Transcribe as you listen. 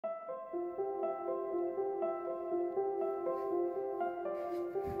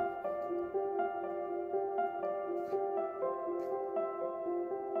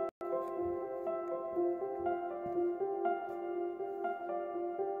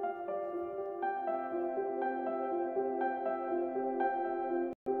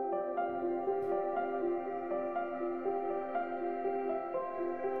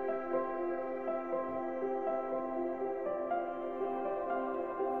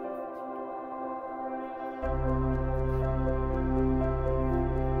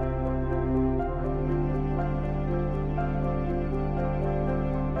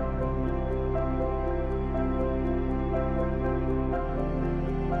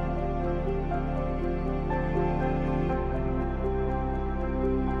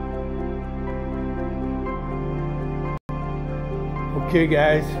Okay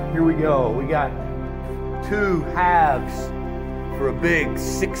guys, here we go. We got two halves for a big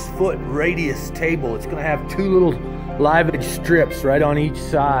 6-foot radius table. It's gonna have two little live edge strips right on each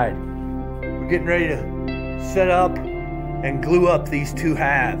side. We're getting ready to set up and glue up these two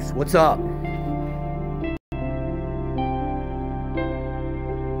halves. What's up?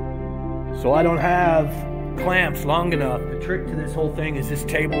 So I don't have clamps long enough. The trick to this whole thing is this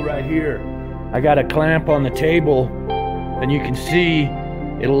table right here. I got a clamp on the table, and you can see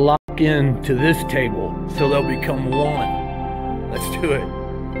it'll lock in to this table, so they'll become one. Let's do it.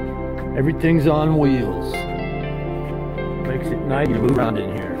 Everything's on wheels. Makes it nice to move around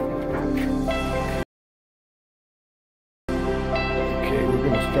in here. Okay, we're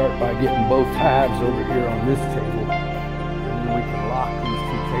gonna start by getting both halves over here on this table, and then we can lock these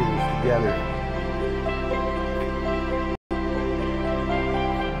two tables together.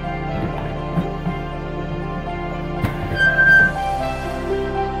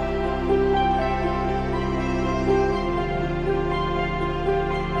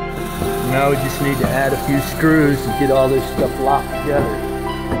 Now we just need to add a few screws and get all this stuff locked together.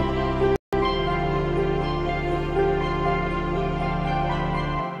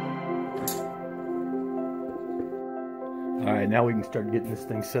 All right, now we can start getting this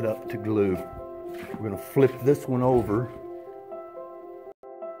thing set up to glue. We're going to flip this one over.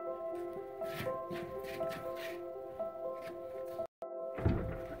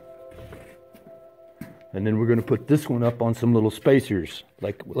 And then we're going to put this one up on some little spacers,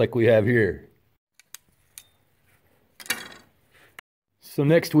 like we have here. So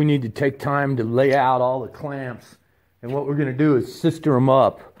next we need to take time to lay out all the clamps. And what we're going to do is sister them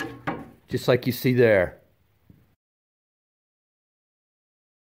up, just like you see there.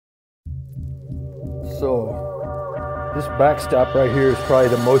 So this backstop right here is probably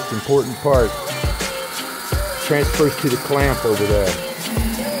the most important part. Transfers to the clamp over there.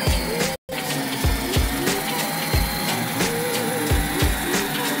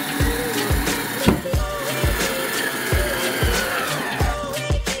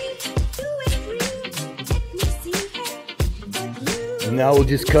 And now we'll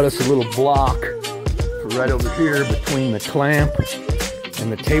just cut us a little block for right over here between the clamp and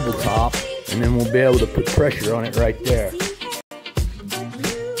the tabletop, and then we'll be able to put pressure on it right there.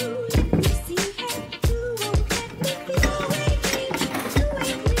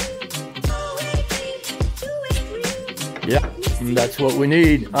 Yeah, and that's what we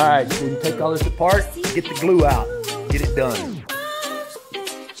need. All right, so we can take all this apart, get the glue out, get it done.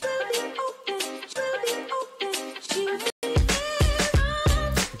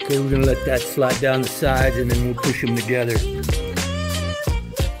 Okay, we're gonna let that slide down the sides and then we'll push them together.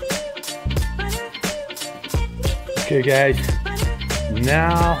 Okay guys,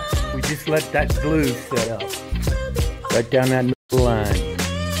 now we just let that glue set up right down that middle line.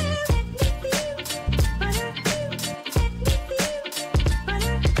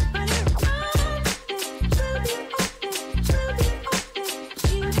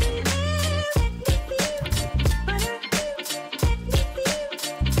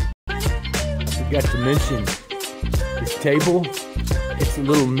 I forgot to mention, this table, it's a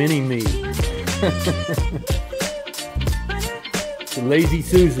little mini-me. It's a Lazy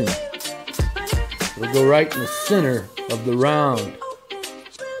Susan. It'll go right in the center of the round.